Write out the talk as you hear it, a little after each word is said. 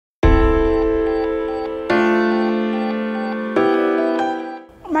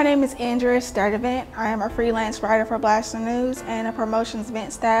my name is Andrea Sturdivant. I am a freelance writer for Blaster News and a promotions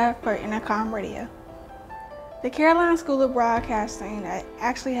event staff for Intercom Radio. The Carolina School of Broadcasting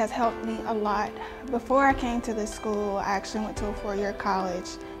actually has helped me a lot. Before I came to this school, I actually went to a four-year college,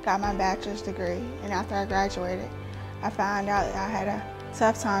 got my bachelor's degree, and after I graduated, I found out that I had a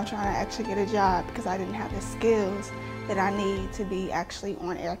tough time trying to actually get a job because I didn't have the skills that I need to be actually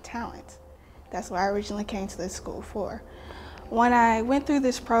on-air talent. That's what I originally came to this school for. When I went through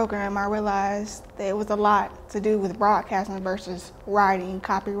this program, I realized that it was a lot to do with broadcasting versus writing,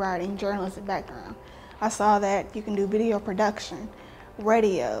 copywriting, journalistic background. I saw that you can do video production,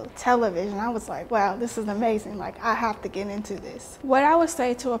 radio, television. I was like, wow, this is amazing. Like, I have to get into this. What I would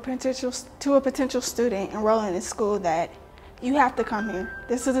say to a potential student enrolling in this school, that you have to come here.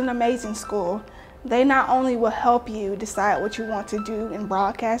 This is an amazing school. They not only will help you decide what you want to do in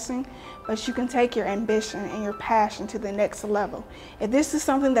broadcasting, but you can take your ambition and your passion to the next level. If this is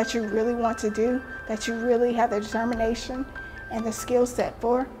something that you really want to do, that you really have the determination and the skill set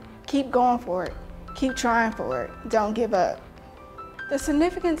for, keep going for it. Keep trying for it. Don't give up. The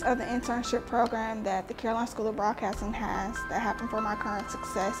significance of the internship program that the Carolina School of Broadcasting has that happened for my current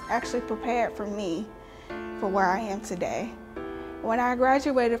success actually prepared for me for where I am today. When I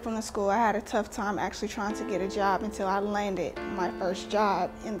graduated from the school, I had a tough time actually trying to get a job until I landed my first job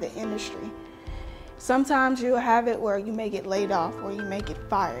in the industry. Sometimes you'll have it where you may get laid off or you may get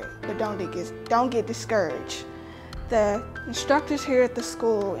fired, but don't get discouraged. The instructors here at the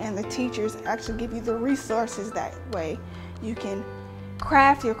school and the teachers actually give you the resources. That way you can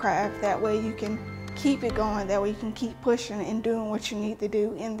craft your craft, that way you can keep it going, that way you can keep pushing and doing what you need to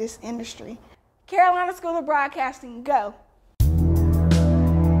do in this industry. Carolina School of Broadcasting, go!